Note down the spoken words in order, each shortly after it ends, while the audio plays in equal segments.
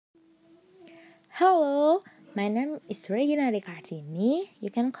Hello, my name is Regina Dekartini. You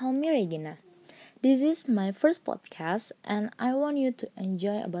can call me Regina. This is my first podcast and I want you to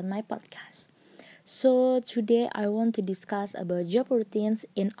enjoy about my podcast. So today I want to discuss about job routines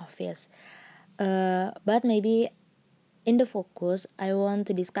in office. But maybe in the focus I want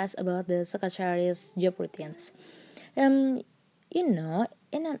to discuss about the secretary's job routines. Um, in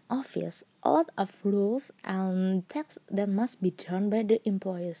an office, a lot of rules and tasks that must be done by the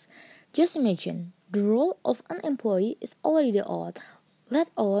employees. Just imagine, the role of an employee is already a lot, let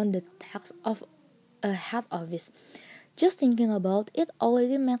alone the tasks of a head office. Just thinking about it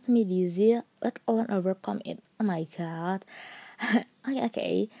already makes me dizzy, let alone overcome it. Oh my god.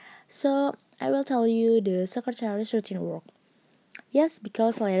 Okay. So, I will tell you the secretary's routine work. Yes,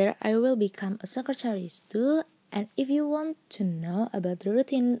 because later I will become a secretary too. And if you want to know about the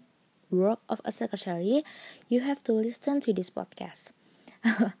routine work of a secretary, you have to listen to this podcast.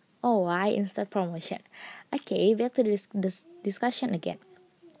 Oh, why instead promotion? Okay, back to this discussion again.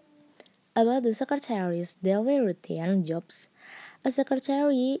 About the secretary's daily routine jobs. A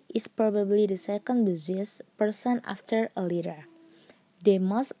secretary is probably the second busiest person after a leader. They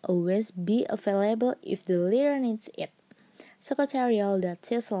must always be available if the leader needs it. Secretarial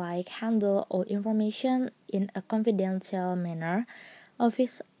duties like handle all information in a confidential manner,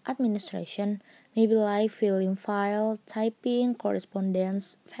 office administration, maybe like filling file, typing,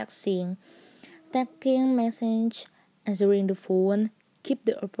 correspondence, faxing, taking message, answering the phone, keep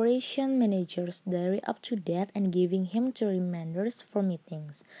the operation manager's diary up to date and giving him to reminders for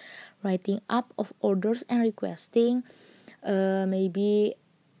meetings, writing up of orders and requesting, maybe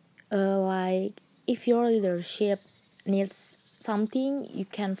like if your leadership needs something you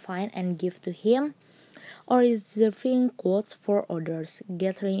can find and give to him, or reserving quotes for orders,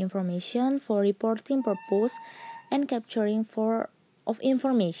 gathering information for reporting purpose, and capturing for of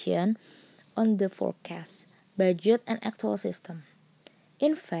information on the forecast, budget, and actual system.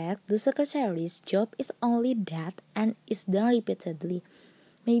 In fact, the secretary's job is only that and is done repeatedly.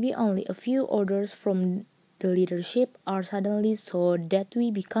 Maybe only a few orders from the leadership are suddenly so that we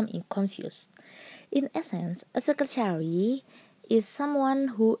become confused. In essence, a secretary is someone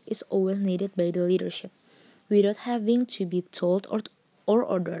who is always needed by the leadership, without having to be told or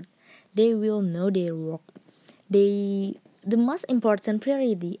ordered. They will know their work. The most important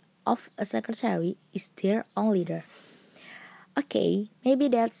priority of a secretary is their own leader. Okay, maybe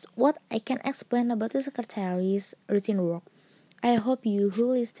that's what I can explain about the secretary's routine work. I hope you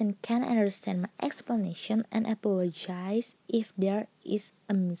who listen can understand my explanation and apologize if there is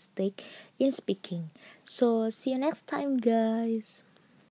a mistake in speaking. So, see you next time, guys.